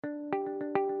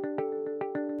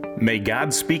May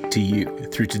God speak to you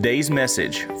through today's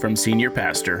message from Senior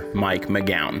Pastor Mike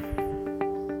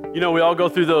McGowan. You know, we all go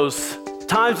through those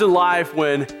times in life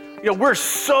when, we're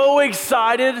so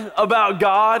excited about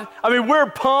God. I mean, we're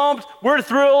pumped, we're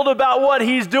thrilled about what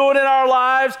He's doing in our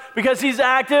lives because He's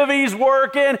active, He's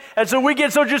working, and so we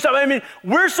get so just,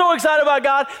 we're so excited about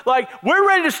God, like we're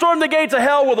ready to storm the gates of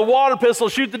hell with a water pistol,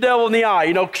 shoot the devil in the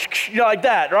eye, like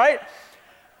that, right?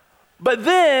 But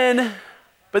then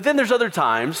there's other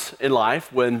times in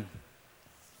life when the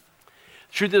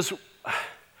truth is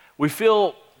we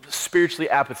feel spiritually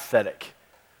apathetic,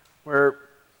 where,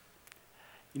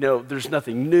 there's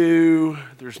nothing new,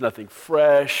 there's nothing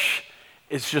fresh,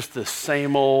 it's just the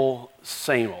same old,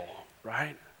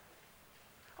 right?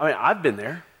 I've been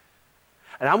there,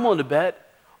 and I'm willing to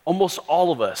bet almost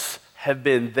all of us have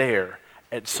been there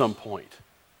at some point.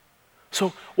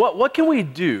 So what can we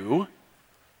do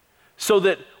so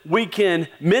that we can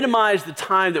minimize the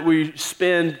time that we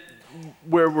spend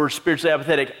where we're spiritually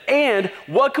apathetic? And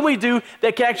what can we do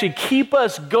that can actually keep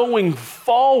us going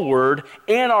forward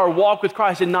in our walk with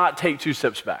Christ and not take 2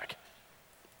 steps back?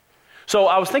 So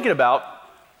I was thinking about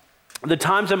the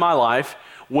times in my life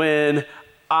when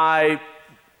I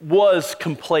was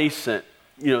complacent,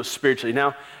 spiritually.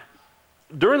 Now,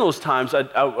 during those times,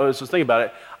 I was just thinking about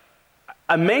it,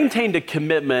 I maintained a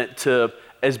commitment to,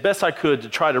 as best I could, to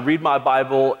try to read my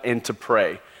Bible and to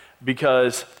pray,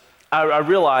 because I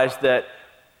realized that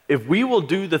if we will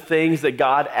do the things that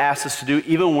God asks us to do,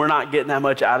 even when we're not getting that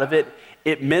much out of it,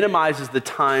 it minimizes the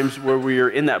times where we are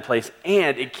in that place,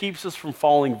 and it keeps us from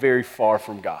falling very far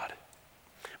from God.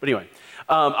 But anyway,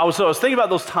 I was thinking about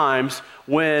those times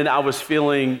when I was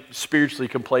feeling spiritually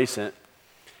complacent,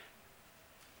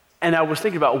 and I was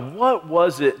thinking about what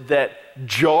was it that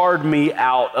jarred me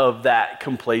out of that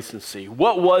complacency?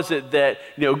 What was it that,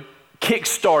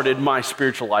 kick-started my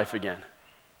spiritual life again?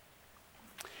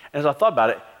 As I thought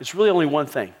about it, it's really only one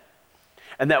thing.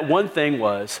 And that one thing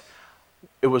was,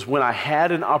 it was when I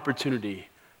had an opportunity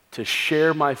to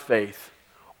share my faith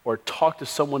or talk to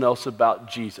someone else about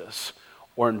Jesus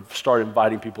or start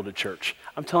inviting people to church.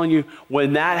 I'm telling you,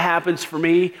 when that happens for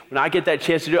me, when I get that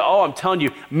chance to do it, I'm telling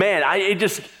you, man,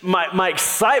 my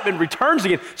excitement returns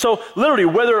again. So literally,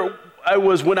 whether it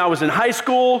was when I was in high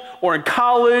school or in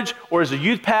college or as a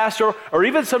youth pastor or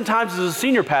even sometimes as a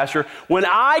senior pastor, when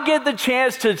I get the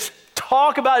chance to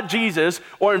talk about Jesus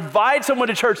or invite someone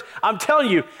to church, I'm telling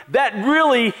you, that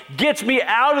really gets me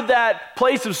out of that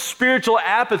place of spiritual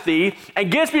apathy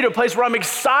and gets me to a place where I'm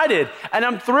excited and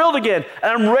I'm thrilled again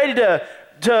and I'm ready to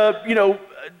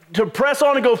press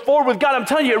on and go forward with God. I'm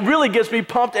telling you, it really gets me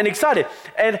pumped and excited.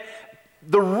 And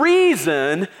the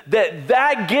reason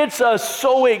that gets us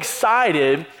so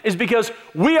excited is because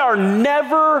we are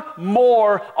never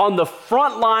more on the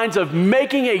front lines of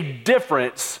making a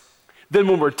difference than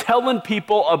when we're telling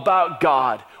people about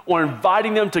God or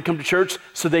inviting them to come to church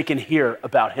so they can hear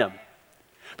about Him.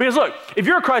 Because look, if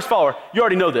you're a Christ follower, you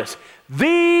already know this.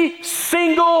 The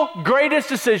single greatest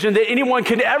decision that anyone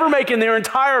can ever make in their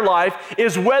entire life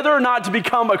is whether or not to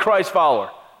become a Christ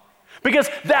follower. Because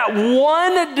that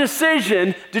one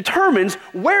decision determines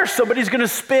where somebody's going to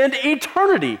spend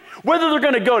eternity, whether they're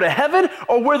going to go to heaven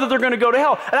or whether they're going to go to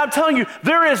hell. And I'm telling you,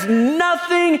 there's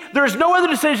no other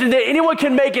decision that anyone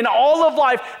can make in all of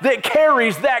life that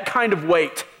carries that kind of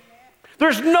weight.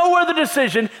 There's no other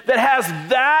decision that has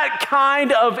that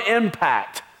kind of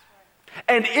impact.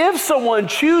 And if someone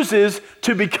chooses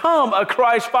to become a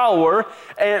Christ follower,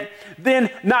 and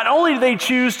then not only do they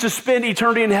choose to spend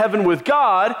eternity in heaven with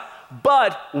God,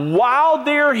 but while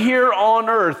they're here on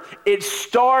earth, it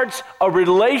starts a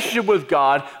relationship with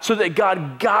God so that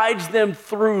God guides them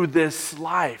through this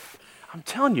life. I'm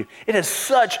telling you, it has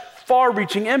such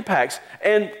far-reaching impacts.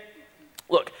 And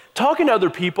look, talking to other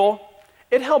people,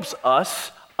 it helps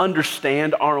us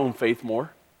understand our own faith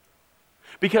more.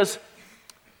 Because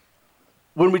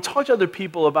when we talk to other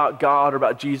people about God or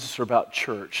about Jesus or about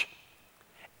church,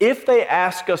 if they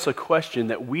ask us a question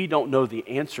that we don't know the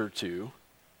answer to,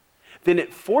 then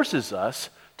it forces us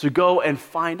to go and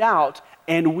find out,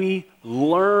 and we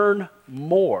learn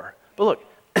more. But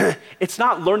look, it's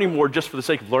not learning more just for the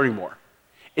sake of learning more.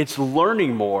 It's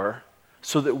learning more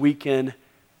so that we can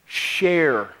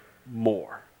share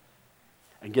more.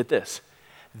 And get this,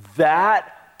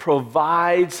 that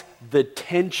provides the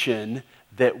tension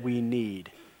that we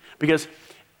need. Because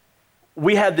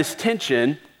we have this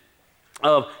tension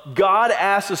of God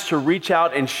asks us to reach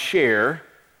out and share,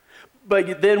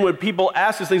 But then when people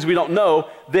ask us things we don't know,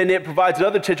 then it provides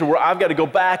another tension where I've got to go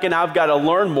back and I've got to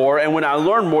learn more. And when I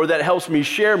learn more, that helps me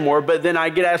share more. But then I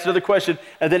get asked another question,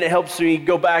 and then it helps me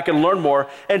go back and learn more.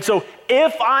 And so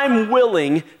if I'm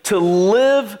willing to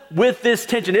live with this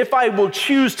tension, if I will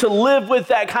choose to live with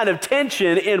that kind of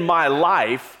tension in my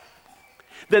life,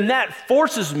 then that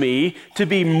forces me to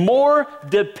be more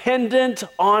dependent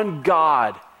on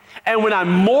God. And when I'm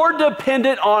more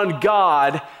dependent on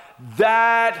God,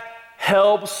 that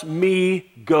helps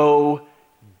me go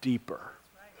deeper.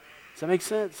 Does that make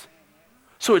sense?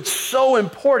 So it's so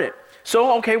important.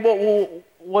 So, okay, well,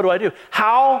 what do I do?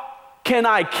 How can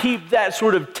I keep that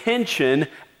sort of tension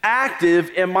active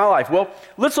in my life? Well,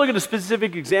 let's look at a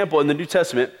specific example in the New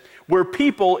Testament where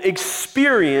people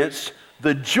experienced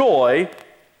the joy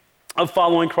of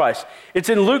following Christ. It's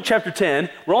in Luke chapter 10.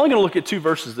 We're only going to look at 2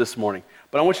 verses this morning,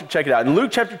 but I want you to check it out. In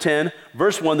Luke chapter 10,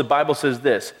 verse 1, the Bible says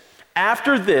this: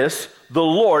 after this, the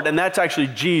Lord, and that's actually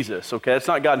Jesus, okay? That's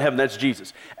not God in heaven, that's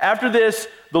Jesus. After this,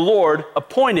 the Lord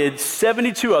appointed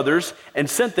 72 others and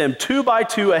sent them 2 by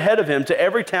 2 ahead of him to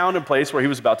every town and place where he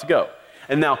was about to go.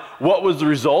 And now, what was the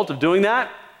result of doing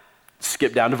that?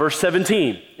 Skip down to verse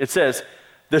 17. It says,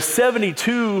 the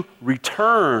 72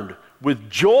 returned with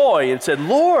joy and said,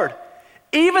 Lord,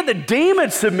 even the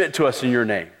demons submit to us in your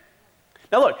name.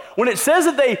 Now look, when it says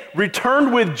that they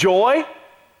returned with joy,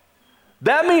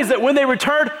 that means that when they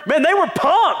returned, man, they were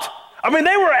pumped. I mean,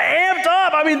 they were amped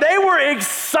up. I mean, they were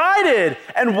excited.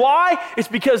 And why? It's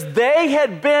because they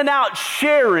had been out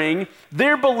sharing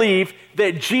their belief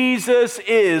that Jesus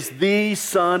is the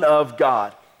Son of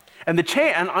God. And the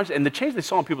change they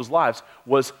saw in people's lives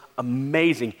was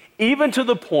amazing, even to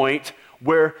the point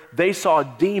where they saw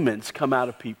demons come out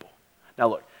of people. Now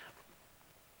look,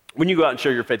 when you go out and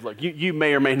share your faith, look, you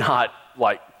may or may not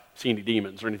see any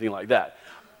demons or anything like that.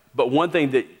 But one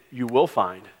thing that you will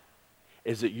find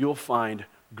is that you'll find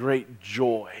great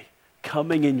joy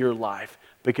coming in your life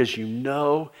because you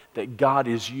know that God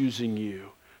is using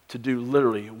you to do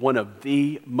literally one of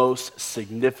the most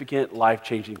significant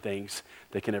life-changing things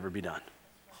that can ever be done.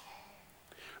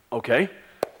 Okay?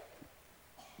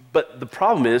 But the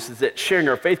problem is that sharing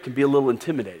our faith can be a little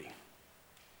intimidating.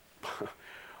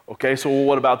 Okay, so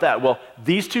what about that? Well,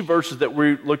 these 2 verses that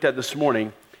we looked at this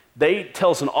morning, they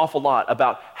tell us an awful lot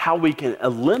about how we can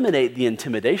eliminate the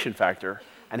intimidation factor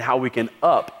and how we can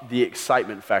up the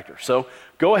excitement factor. So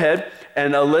go ahead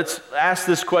and let's ask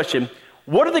this question.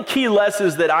 What are the key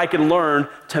lessons that I can learn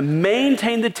to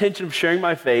maintain the tension of sharing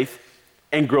my faith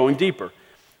and growing deeper?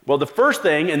 Well, the first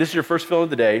thing, and this is your first fill of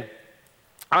the day,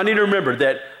 I need to remember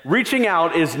that reaching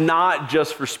out is not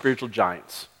just for spiritual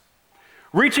giants.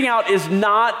 Reaching out is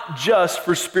not just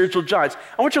for spiritual giants.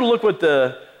 I want you to look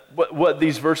what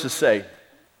these verses say.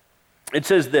 It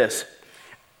says this: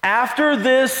 after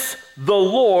this, the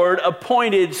Lord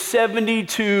appointed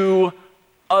 72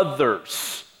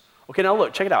 others. Okay, now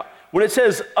look, check it out. When it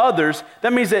says others,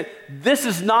 that means that this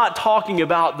is not talking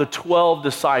about the 12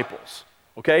 disciples,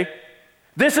 okay?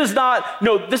 This is not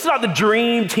the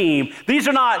dream team. These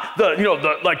are not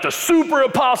the super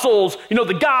apostles,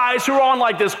 the guys who are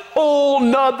on this whole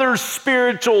nother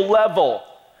spiritual level.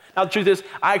 Now, the truth is,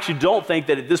 I actually don't think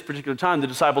that at this particular time the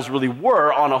disciples really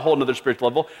were on a whole nother spiritual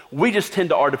level. We just tend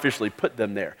to artificially put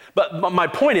them there. But my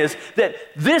point is that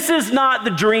this is not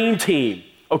the dream team,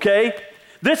 okay?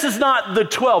 This is not the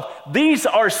 12. These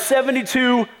are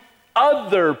 72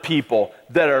 other people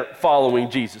that are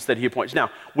following Jesus that he appoints. Now,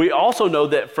 we also know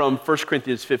that from 1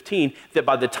 Corinthians 15 that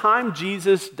by the time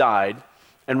Jesus died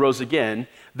and rose again,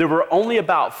 there were only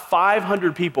about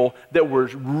 500 people that were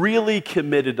really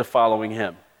committed to following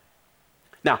him.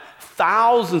 Now,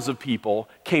 thousands of people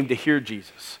came to hear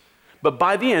Jesus. But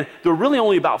by the end, there were really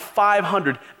only about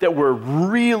 500 that were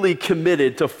really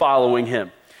committed to following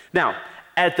him. Now,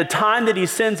 at the time that he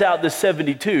sends out the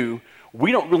 72,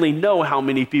 we don't really know how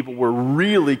many people were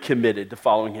really committed to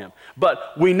following him.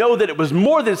 But we know that it was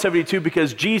more than 72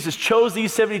 because Jesus chose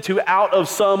these 72 out of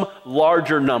some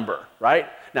larger number, right?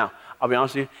 Now, I'll be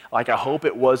honest with you, I hope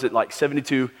it wasn't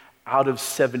 72 out of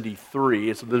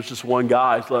 73. So there's just one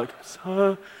guy. It's like,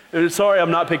 sorry,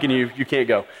 I'm not picking you. You can't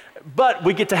go. But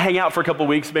we get to hang out for a couple of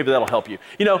weeks. Maybe that'll help you.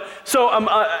 So,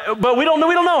 but we don't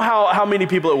know how many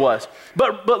people it was.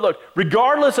 But look,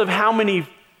 regardless of how many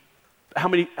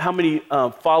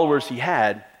followers he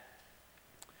had,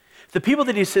 the people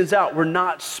that he sends out were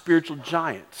not spiritual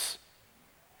giants.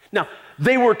 Now,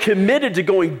 they were committed to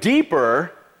going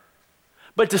deeper,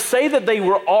 but to say that they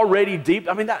were already deep,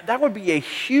 that would be a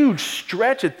huge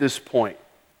stretch at this point.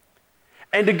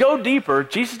 And to go deeper,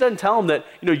 Jesus doesn't tell them that,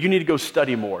 you need to go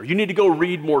study more. You need to go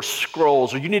read more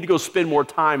scrolls, or you need to go spend more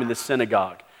time in the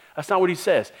synagogue. That's not what he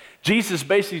says. Jesus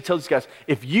basically tells these guys,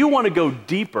 if you want to go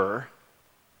deeper,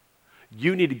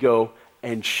 you need to go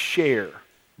and share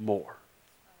more.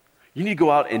 You need to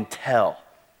go out and tell.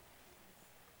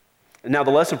 And now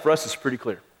the lesson for us is pretty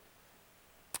clear.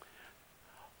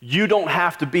 You don't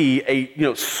have to be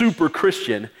a super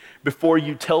Christian before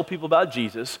you tell people about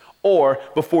Jesus or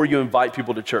before you invite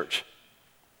people to church.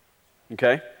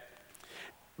 Okay?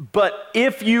 But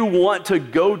if you want to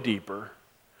go deeper,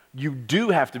 you do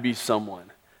have to be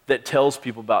someone that tells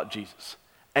people about Jesus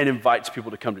and invites people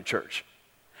to come to church.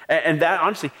 And that,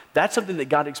 honestly, that's something that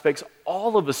God expects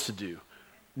all of us to do,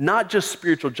 not just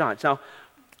spiritual giants. Now,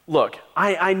 look,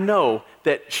 I know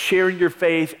that sharing your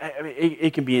faith,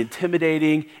 it can be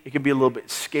intimidating, it can be a little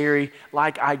bit scary,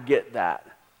 like I get that.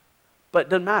 But it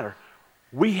doesn't matter.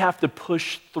 We have to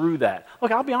push through that.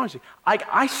 Look, I'll be honest with you,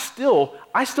 I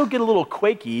still get a little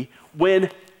quaky when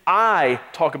I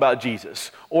talk about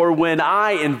Jesus or when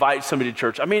I invite somebody to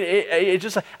church. I mean, it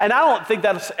just, and I don't think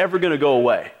that's ever going to go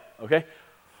away, okay?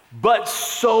 But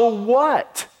so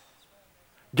what?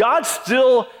 God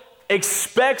still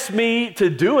expects me to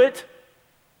do it.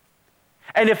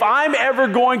 And if I'm ever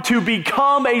going to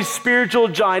become a spiritual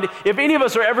giant, if any of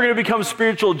us are ever going to become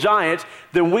spiritual giants,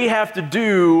 then we have to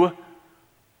do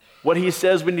what he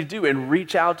says we need to do and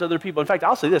reach out to other people. In fact,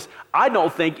 I'll say this, I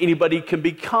don't think anybody can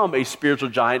become a spiritual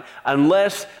giant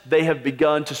unless they have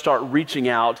begun to start reaching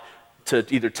out to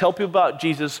either tell people about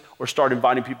Jesus or start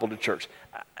inviting people to church.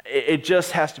 It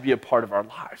just has to be a part of our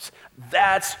lives.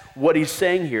 That's what he's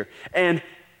saying here. And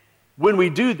when we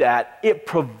do that, it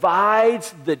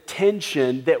provides the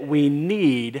tension that we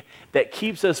need that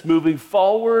keeps us moving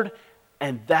forward,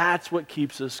 and that's what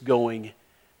keeps us going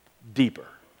deeper.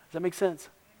 Does that make sense?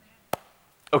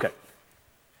 Okay.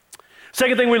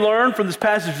 Second thing we learn from this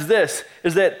passage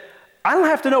is that I don't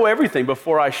have to know everything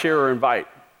before I share or invite.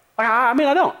 I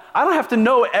don't. I don't have to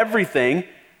know everything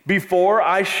before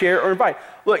I share or invite.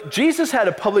 Look, Jesus had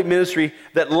a public ministry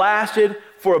that lasted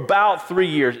for about 3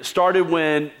 years. It started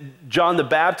when John the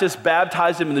Baptist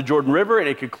baptized him in the Jordan River, and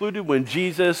it concluded when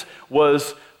Jesus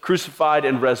was crucified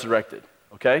and resurrected,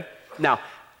 okay? Now,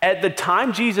 at the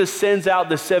time Jesus sends out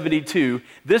the 72,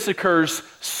 this occurs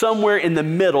somewhere in the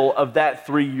middle of that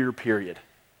 3-year period.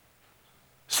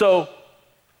 So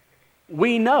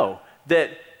we know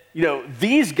that,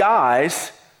 these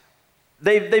guys,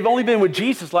 they've only been with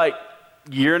Jesus like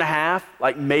year and a half,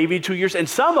 like maybe 2 years, and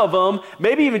some of them,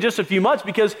 maybe even just a few months,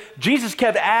 because Jesus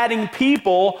kept adding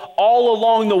people all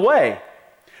along the way.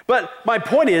 But my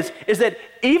point is that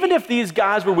even if these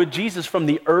guys were with Jesus from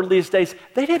the earliest days,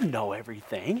 they didn't know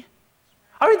everything.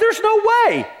 I mean, there's no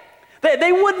way.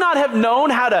 They would not have known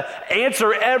how to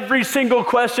answer every single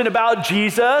question about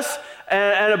Jesus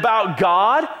and about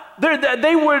God.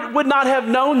 They would not have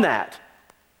known that.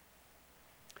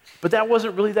 But that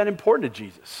wasn't really that important to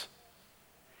Jesus.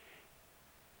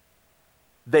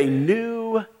 They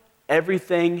knew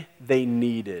everything they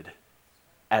needed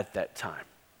at that time.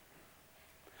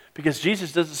 Because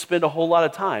Jesus doesn't spend a whole lot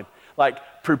of time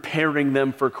like preparing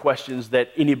them for questions that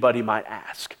anybody might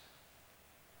ask.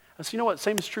 And so you know what?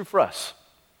 Same is true for us.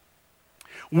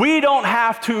 We don't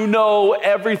have to know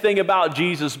everything about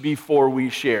Jesus before we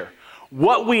share.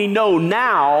 What we know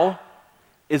now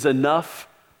is enough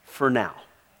for now.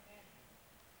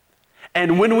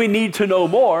 And when we need to know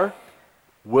more,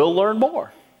 we'll learn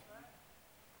more.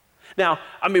 Now,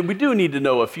 we do need to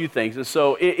know a few things. And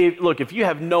so, look, if you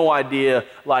have no idea,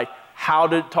 like, how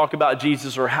to talk about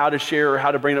Jesus or how to share or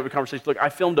how to bring it up in conversation, look, I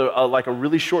filmed a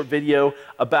really short video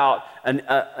about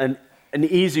an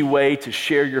easy way to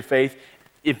share your faith.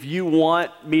 If you want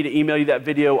me to email you that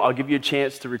video, I'll give you a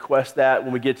chance to request that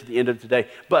when we get to the end of today.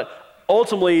 But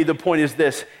ultimately, the point is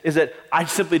this, is that I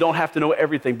simply don't have to know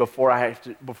everything before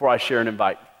I share and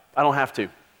invite. I don't have to.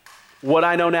 What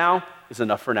I know now is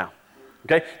enough for now.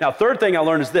 Okay? Now, third thing I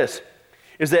learned is this,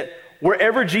 is that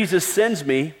wherever Jesus sends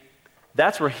me,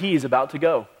 that's where he's about to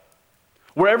go.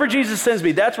 Wherever Jesus sends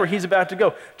me, that's where he's about to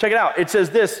go. Check it out. It says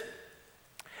this,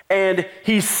 and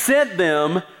he sent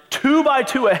them 2 by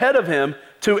 2 ahead of him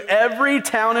to every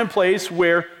town and place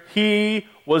where he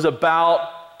was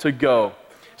about to go.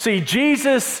 See,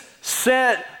 Jesus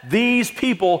sent these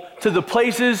people to the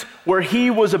places where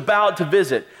he was about to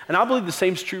visit. And I believe the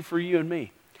same is true for you and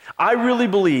me. I really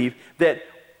believe that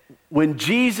when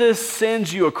Jesus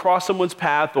sends you across someone's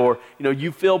path, or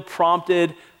you feel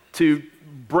prompted to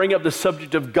bring up the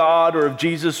subject of God or of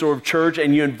Jesus or of church,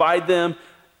 and you invite them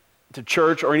to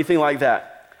church or anything like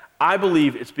that, I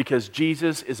believe it's because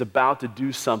Jesus is about to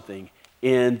do something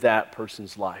in that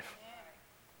person's life.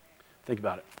 Think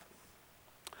about it.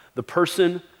 The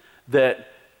person that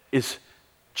is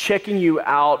checking you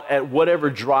out at whatever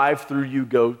drive-through you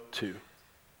go to.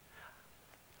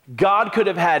 God could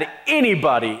have had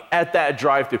anybody at that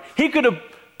drive-through. He could have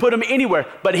put them anywhere,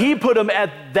 but he put them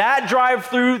at that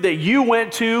drive-through that you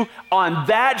went to on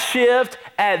that shift,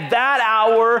 at that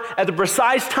hour, at the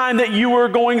precise time that you were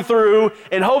going through,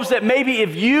 in hopes that maybe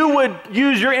if you would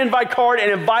use your invite card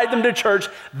and invite them to church,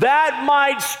 that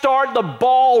might start the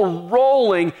ball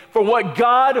rolling for what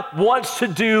God wants to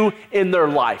do in their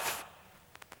life.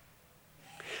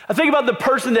 I think about the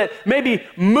person that maybe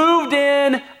moved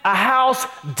in a house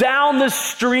down the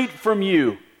street from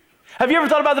you. Have you ever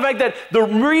thought about the fact that the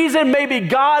reason maybe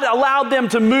God allowed them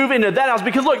to move into that house,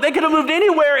 because look, they could have moved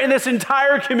anywhere in this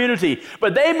entire community,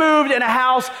 but they moved in a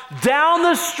house down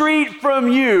the street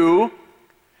from you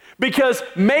because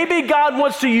maybe God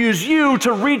wants to use you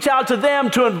to reach out to them,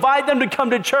 to invite them to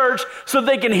come to church so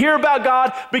they can hear about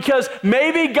God, because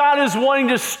maybe God is wanting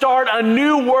to start a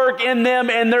new work in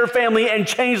them and their family and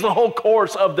change the whole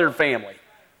course of their family.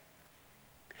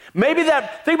 Maybe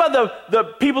think about the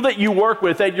people that you work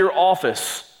with at your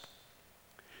office.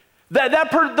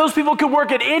 Those people could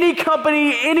work at any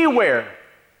company anywhere,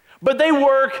 but they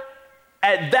work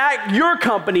at your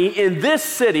company in this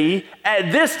city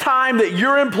at this time that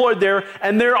you're employed there,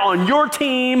 and they're on your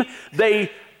team.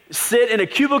 They sit in a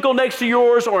cubicle next to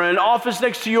yours or in an office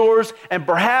next to yours, and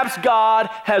perhaps God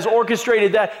has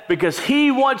orchestrated that because he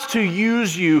wants to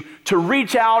use you to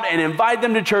reach out and invite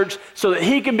them to church so that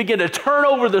he can begin to turn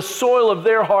over the soil of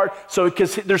their heart,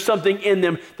 because there's something in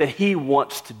them that he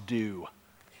wants to do.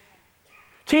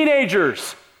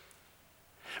 Teenagers,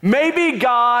 maybe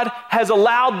God has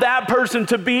allowed that person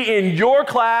to be in your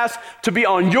class, to be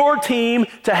on your team,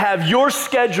 to have your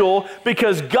schedule,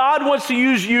 because God wants to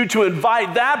use you to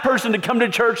invite that person to come to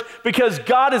church, because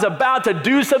God is about to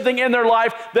do something in their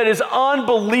life that is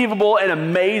unbelievable and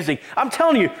amazing. I'm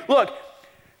telling you, look,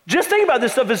 just think about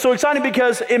this stuff is so exciting,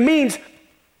 because it means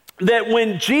that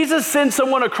when Jesus sends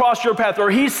someone across your path, or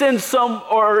he sends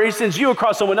you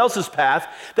across someone else's path,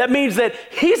 that means that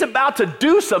he's about to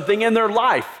do something in their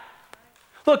life.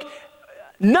 Look,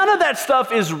 none of that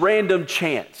stuff is random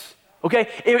chance, okay?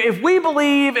 If we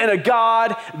believe in a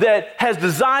God that has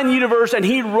designed the universe and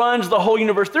he runs the whole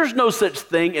universe, there's no such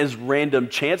thing as random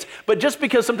chance. But just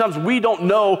because sometimes we don't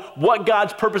know what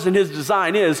God's purpose in his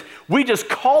design is, we just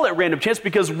call it random chance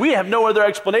because we have no other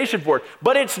explanation for it.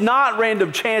 But it's not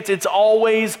random chance. It's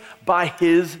always by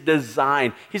his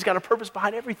design. He's got a purpose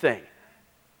behind everything.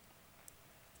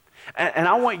 And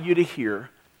I want you to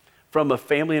hear from a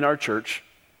family in our church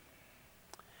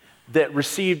that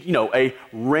received, a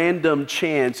random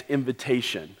chance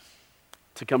invitation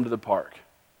to come to the park.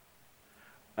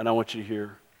 And I want you to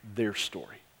hear their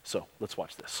story. So let's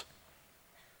watch this.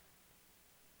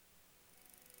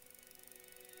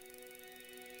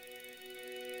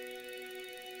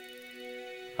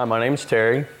 Hi, my name's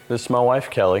Terry. This is my wife,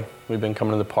 Kelly. We've been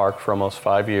coming to the park for almost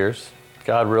 5 years.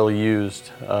 God really used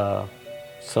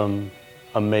some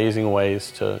amazing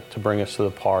ways to bring us to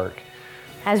the park.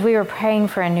 As we were praying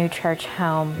for a new church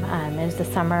home, it was the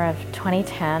summer of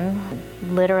 2010.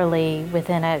 Literally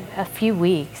within a few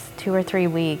weeks, 2 or 3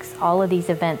 weeks, all of these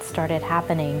events started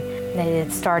happening.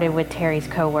 It started with Terry's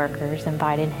coworkers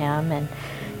inviting him, and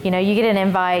you get an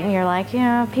invite and you're like,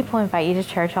 people invite you to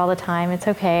church all the time, it's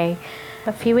okay.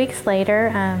 A few weeks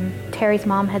later, Terry's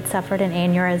mom had suffered an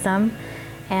aneurysm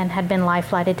and had been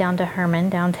life-flighted down to Herman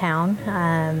downtown.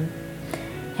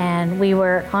 And we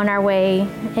were on our way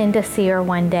in to see her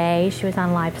one day. She was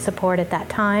on life support at that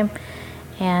time.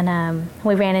 And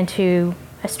we ran into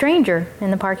a stranger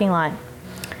in the parking lot.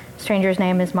 The stranger's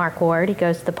name is Mark Ward. He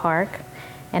goes to the park.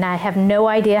 And I have no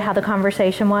idea how the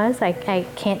conversation was. I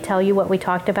can't tell you what we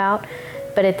talked about.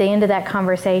 But at the end of that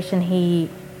conversation, he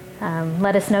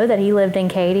let us know that he lived in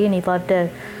Katy and he'd love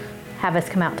to have us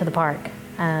come out to the park.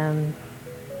 And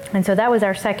so that was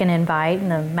our second invite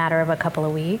in a matter of a couple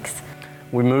of weeks.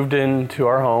 We moved into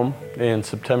our home in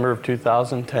September of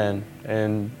 2010,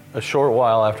 and a short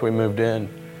while after we moved in,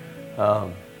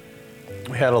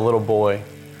 we had a little boy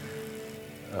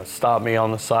stop me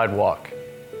on the sidewalk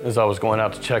as I was going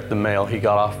out to check the mail. He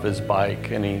got off his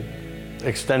bike and he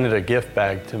extended a gift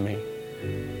bag to me,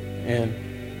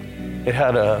 and it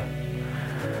had a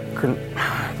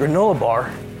granola bar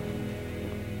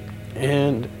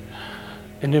and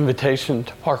an invitation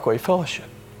to Parkway Fellowship.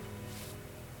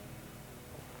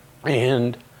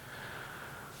 And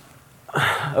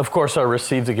of course I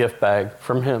received the gift bag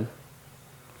from him,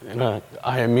 and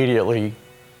I immediately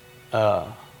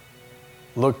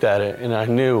looked at it and I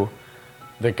knew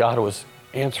that God was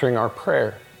answering our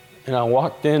prayer. And I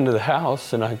walked into the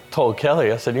house and I told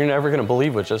Kelly, I said, "You're never going to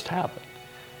believe what just happened."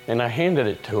 And I handed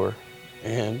it to her,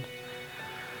 and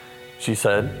she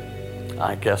said,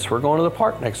 I guess we're going to the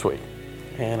park next week.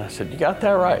 And I said, you got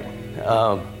that right.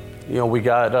 We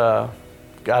got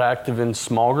active in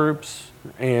small groups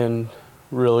and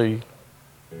really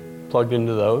plugged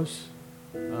into those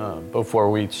before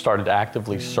we started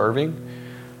actively serving.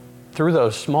 Through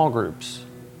those small groups,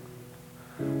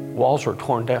 walls were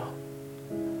torn down.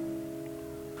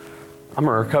 I'm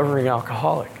a recovering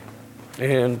alcoholic,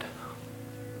 and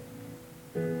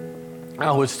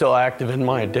I was still active in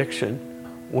my addiction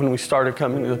when we started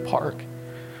coming to the park.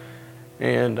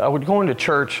 And I would go into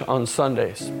church on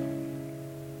Sundays,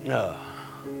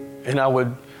 and I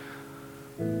would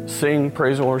sing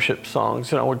praise and worship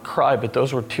songs, and I would cry, but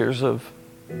those were tears of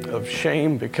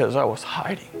shame because I was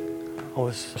hiding. I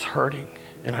was hurting,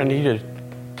 and I needed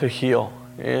to heal.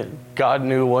 And God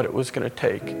knew what it was going to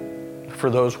take for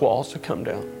those walls to come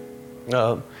down.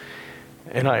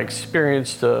 And I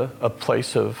experienced a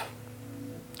place of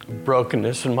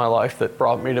brokenness in my life that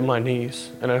brought me to my knees.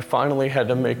 And I finally had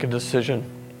to make a decision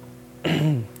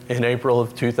in April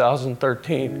of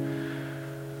 2013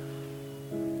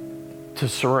 to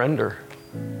surrender,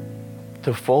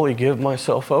 to fully give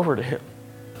myself over to Him.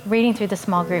 Reading through the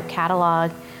small group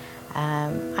catalog,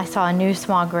 I saw a new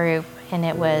small group, and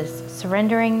it was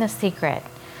Surrendering the Secret,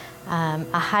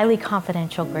 a highly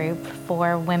confidential group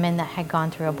for women that had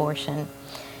gone through abortion.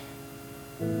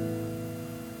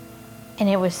 And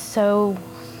it was so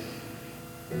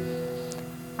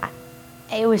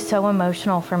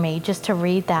emotional for me just to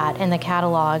read that in the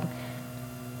catalog,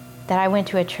 that I went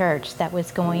to a church that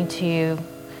was going to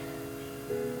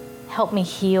help me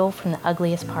heal from the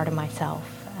ugliest part of myself.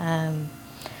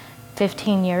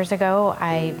 15 years ago,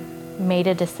 I made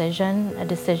a decision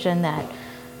that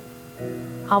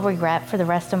I'll regret for the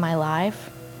rest of my life,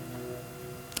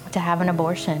 to have an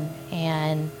abortion.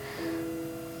 And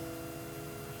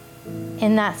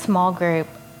in that small group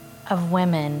of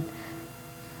women,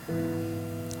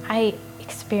 I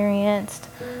experienced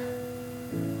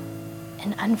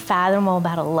an unfathomable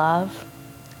amount of love.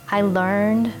 I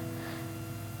learned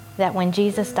that when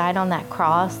Jesus died on that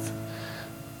cross,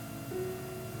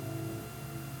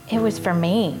 it was for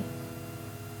me.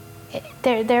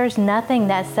 There's nothing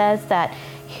that says that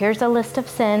here's a list of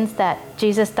sins that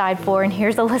Jesus died for and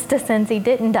here's a list of sins He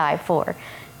didn't die for.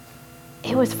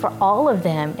 It was for all of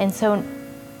them. And so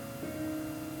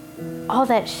all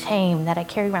that shame that I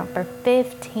carried around for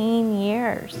 15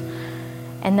 years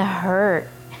and the hurt,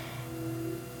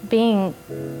 being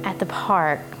at the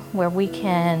park where we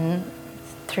can,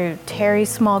 through Terry's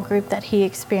small group that he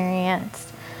experienced,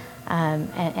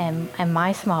 and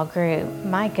my small group,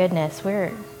 my goodness,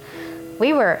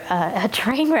 we were a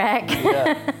train wreck.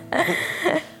 Yeah.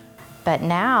 But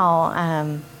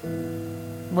now,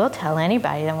 we'll tell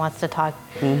anybody that wants to talk.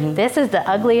 Mm-hmm. This is the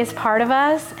ugliest part of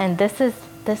us, and this is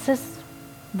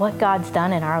what God's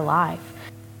done in our life.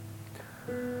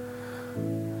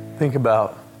 Think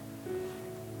about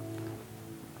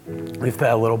if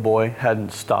that little boy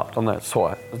hadn't stopped on that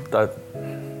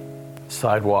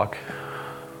sidewalk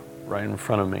right in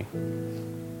front of me,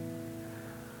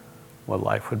 what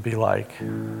life would be like.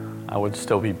 I would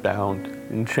still be bound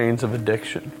in chains of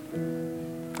addiction.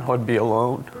 I would be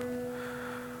alone.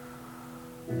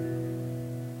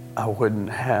 I wouldn't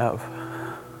have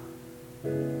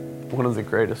one of the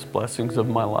greatest blessings of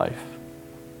my life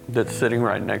that's sitting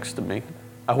right next to me.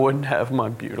 I wouldn't have my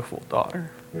beautiful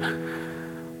daughter.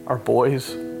 Our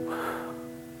boys,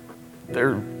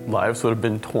 their lives would have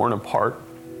been torn apart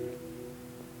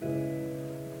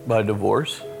by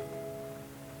divorce.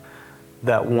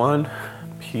 That one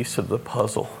piece of the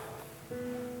puzzle,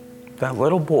 that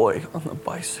little boy on the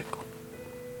bicycle,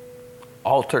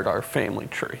 altered our family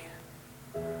tree.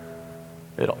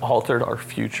 It altered our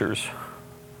futures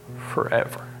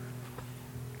forever.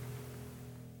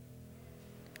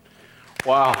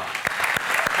 Wow.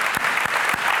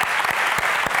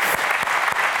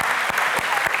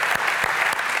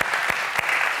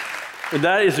 And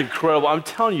that is incredible. I'm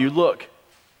telling you, look,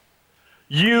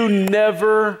 you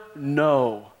never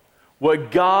know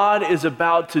what God is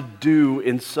about to do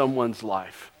in someone's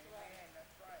life.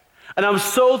 And I'm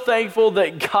so thankful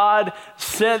that God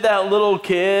sent that little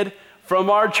kid from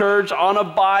our church on a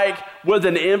bike with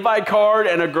an invite card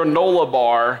and a granola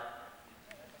bar.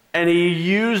 And He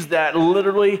used that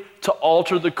literally to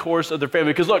alter the course of their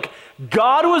family. Because look,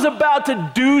 God was about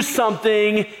to do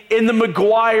something in the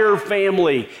McGuire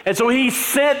family. And so He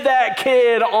sent that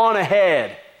kid on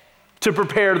ahead to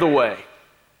prepare the way.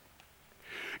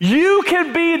 You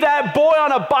can be that boy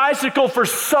on a bicycle for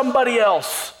somebody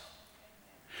else.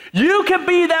 You can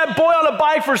be that boy on a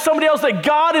bike for somebody else that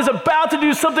God is about to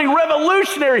do something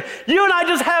revolutionary. You and I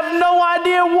just have no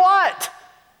idea what.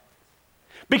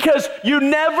 Because you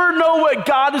never know what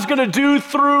God is going to do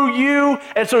through you.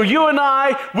 And so you and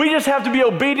I, we just have to be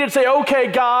obedient and say, okay,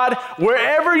 God,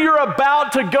 wherever you're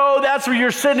about to go, that's where you're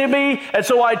sending me. And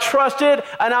so I trust it,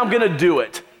 and I'm going to do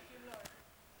it.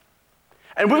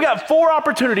 And we've got 4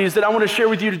 opportunities that I want to share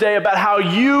with you today about how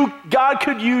God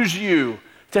could use you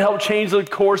to help change the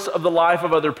course of the life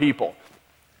of other people.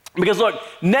 Because look,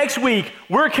 next week,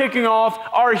 we're kicking off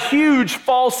our huge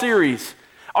fall series.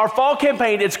 Our fall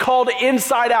campaign, it's called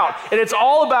Inside Out, and it's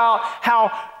all about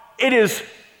how it is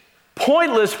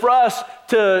pointless for us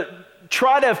to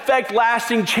try to affect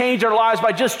lasting change in our lives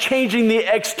by just changing the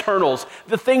externals,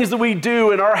 the things that we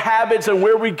do and our habits and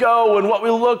where we go and what we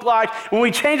look like. When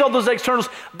we change all those externals,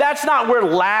 that's not where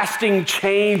lasting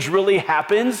change really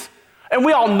happens. And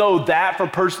we all know that from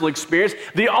personal experience.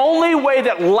 The only way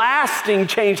that lasting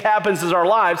change happens in our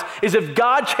lives is if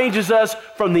God changes us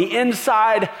from the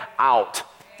inside out.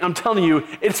 I'm telling you,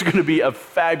 it's going to be a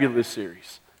fabulous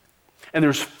series. And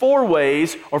there's 4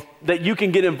 ways that you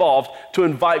can get involved to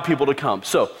invite people to come.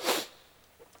 So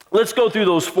let's go through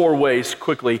those 4 ways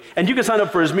quickly. And you can sign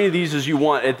up for as many of these as you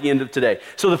want at the end of today.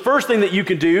 So the first thing that you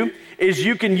can do is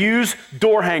you can use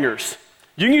door hangers.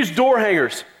 You can use door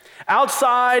hangers.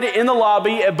 Outside in the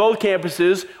lobby at both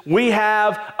campuses, we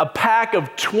have a pack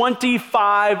of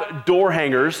 25 door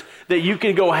hangers that you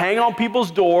can go hang on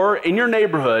people's door in your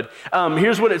neighborhood.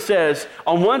 Here's what it says.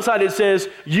 On one side it says,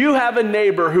 you have a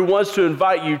neighbor who wants to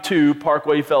invite you to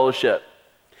Parkway Fellowship.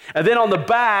 And then on the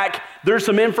back, there's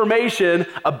some information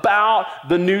about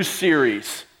the new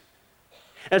series.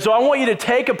 And so I want you to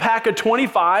take a pack of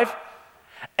 25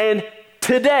 and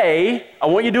today, I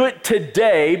want you to do it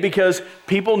today because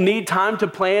people need time to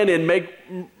plan and make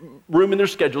room in their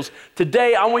schedules.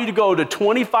 Today, I want you to go to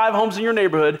 25 homes in your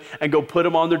neighborhood and go put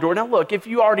them on their door. Now look, if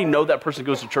you already know that person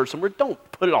goes to church somewhere, don't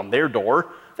put it on their door.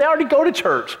 They already go to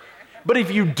church. But if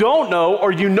you don't know,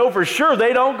 or you know for sure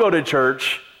they don't go to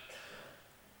church,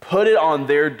 put it on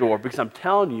their door because I'm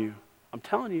telling you,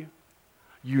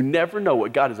 you never know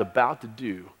what God is about to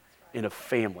do in a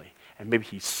family. And maybe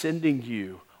he's sending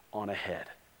you on ahead.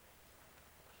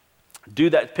 Do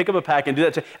that, pick up a pack and do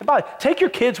that. And by the way, take your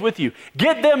kids with you.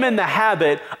 Get them in the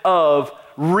habit of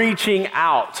reaching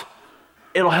out.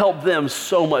 It'll help them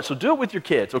so much. So do it with your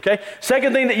kids, okay?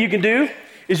 Second thing that you can do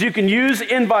is you can use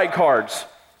invite cards.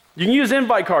 You can use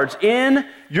invite cards. In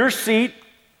your seat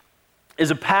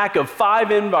is a pack of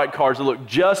 5 invite cards that look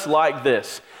just like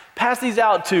this. Pass these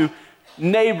out to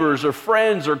neighbors or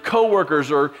friends or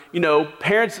coworkers or,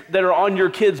 parents that are on your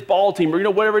kid's ball team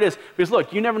or, whatever it is. Because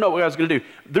look, you never know what God's going to do.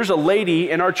 There's a lady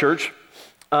in our church,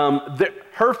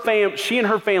 she and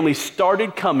her family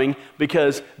started coming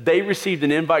because they received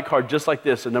an invite card just like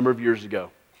this a number of years ago.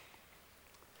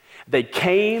 They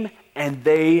came and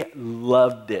they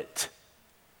loved it.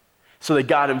 So they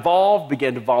got involved,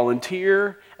 began to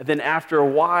volunteer, and then after a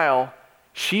while,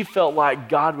 she felt like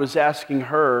God was asking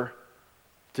her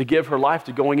to give her life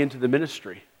to going into the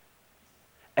ministry.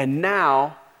 And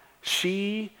now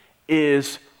she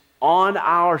is on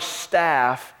our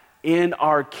staff in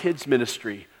our kids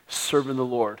ministry serving the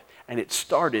Lord. And it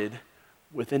started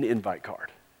with an invite card.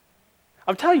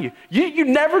 I'm telling you, you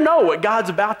never know what God's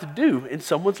about to do in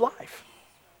someone's life.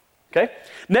 Okay?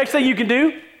 Next thing you can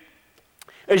do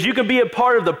is you can be a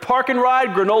part of the Park and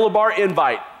Ride Granola Bar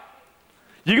Invite.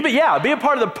 You can be a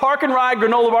part of the Park and Ride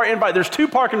Granola Bar Invite. There's 2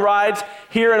 Park and Rides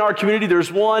here in our community.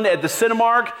 There's one at the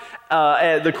Cinemark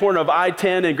at the corner of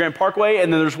I-10 and Grand Parkway,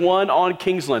 and then there's one on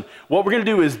Kingsland. What we're going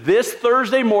to do is this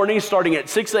Thursday morning, starting at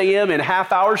 6 a.m. in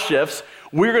half-hour shifts,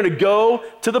 we're going to go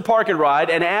to the Park and Ride,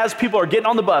 and as people are getting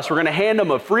on the bus, we're going to hand them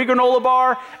a free granola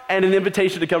bar and an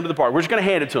invitation to come to the park. We're just going to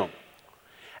hand it to them.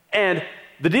 And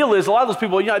the deal is, a lot of those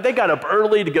people, they got up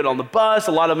early to get on the bus.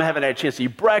 A lot of them haven't had a chance to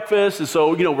eat breakfast. And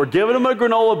so, we're giving them a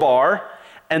granola bar.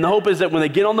 And the hope is that when they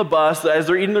get on the bus, as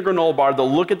they're eating the granola bar,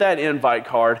 they'll look at that invite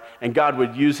card and God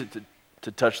would use it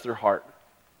to touch their heart.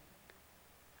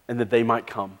 And that they might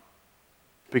come.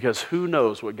 Because who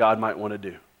knows what God might want to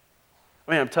do.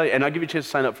 I'm telling you, and I'll give you a chance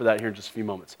to sign up for that here in just a few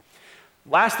moments.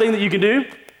 Last thing that you can do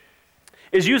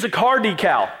is use a car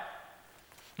decal.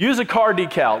 Use a car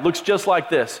decal. It looks just like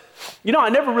this. I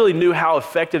never really knew how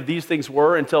effective these things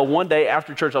were until one day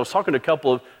after church, I was talking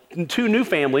to 2 new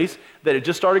families that had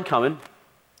just started coming.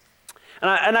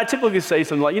 And I typically say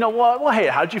something like, well, hey,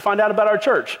 how did you find out about our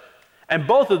church? And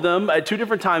both of them at 2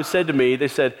 different times said to me, they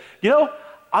said,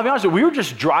 I'll be honest with you, we were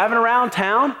just driving around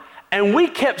town and we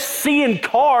kept seeing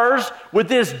cars with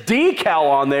this decal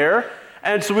on there.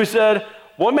 And so we said,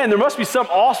 well, man, there must be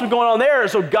something awesome going on there.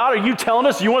 So God, are you telling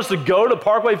us you want us to go to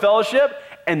Parkway Fellowship?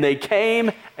 And they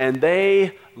came and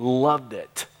they loved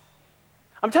it.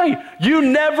 I'm telling you, you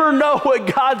never know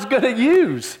what God's going to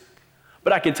use.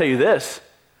 But I can tell you this,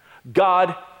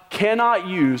 God cannot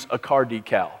use a car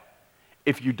decal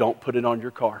if you don't put it on your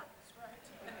car.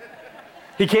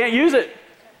 He can't use it.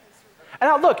 And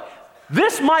now look,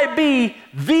 this might be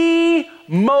the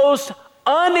most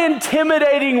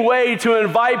unintimidating way to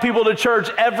invite people to church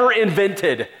ever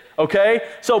invented, okay?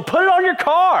 So put it on your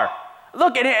car.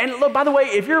 Look, and look, by the way,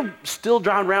 if you're still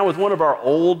driving around with one of our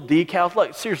old decals,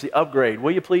 look, seriously, upgrade, will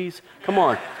you please? Come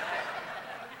on.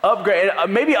 Upgrade,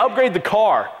 maybe upgrade the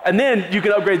car, and then you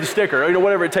can upgrade the sticker, or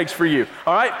whatever it takes for you,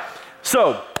 all right?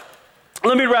 So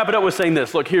let me wrap it up with saying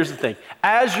this. Look, here's the thing.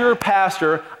 As your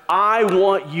pastor, I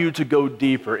want you to go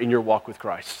deeper in your walk with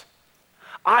Christ.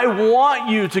 I want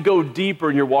you to go deeper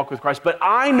in your walk with Christ, but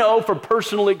I know from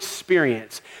personal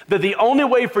experience that the only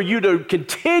way for you to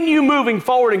continue moving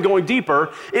forward and going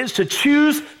deeper is to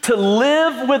choose to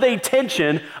live with a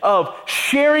tension of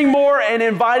sharing more and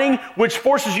inviting, which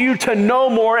forces you to know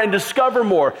more and discover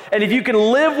more. And if you can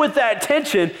live with that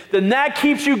tension, then that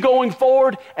keeps you going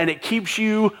forward and it keeps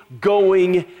you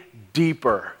going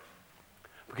deeper.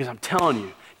 Because I'm telling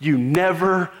you, you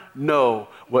never know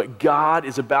what God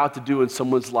is about to do in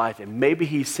someone's life, and maybe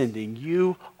he's sending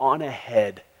you on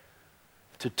ahead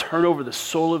to turn over the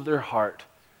soul of their heart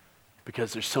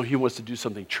because he wants to do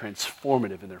something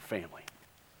transformative in their family.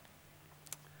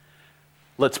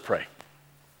 Let's pray.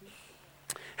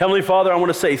 Heavenly Father, I want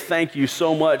to say thank you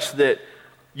so much that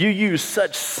you use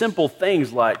such simple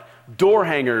things like door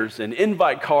hangers and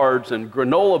invite cards and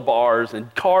granola bars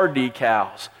and car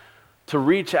decals to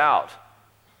reach out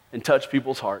and touch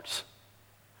people's hearts.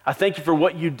 I thank you for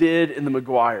what you did in the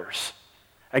McGuires.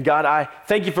 And God, I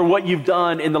thank you for what you've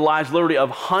done in the lives literally of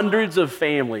hundreds of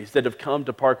families that have come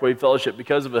to Parkway Fellowship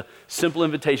because of a simple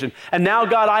invitation. And now,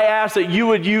 God, I ask that you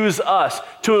would use us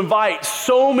to invite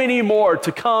so many more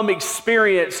to come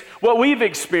experience what we've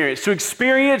experienced, to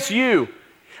experience you,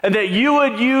 and that you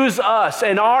would use us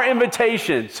and our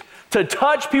invitations to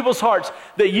touch people's hearts,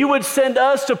 that you would send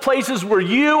us to places where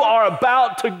you are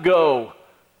about to go.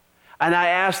 And I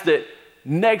ask that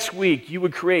next week you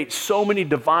would create so many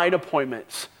divine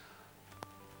appointments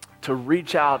to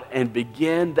reach out and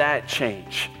begin that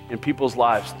change in people's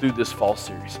lives through this fall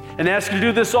series. And ask you to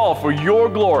do this all for your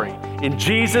glory. In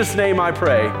Jesus' name I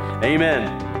pray, amen.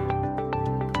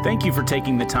 Thank you for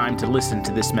taking the time to listen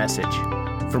to this message.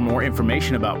 For more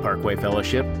information about Parkway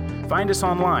Fellowship, find us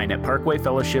online at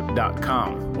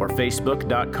parkwayfellowship.com or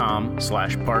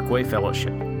facebook.com/Parkway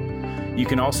Fellowship. You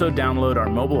can also download our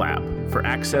mobile app for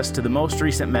access to the most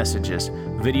recent messages,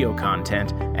 video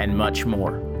content, and much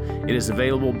more. It is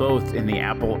available both in the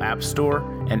Apple App Store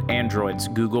and Android's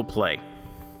Google Play.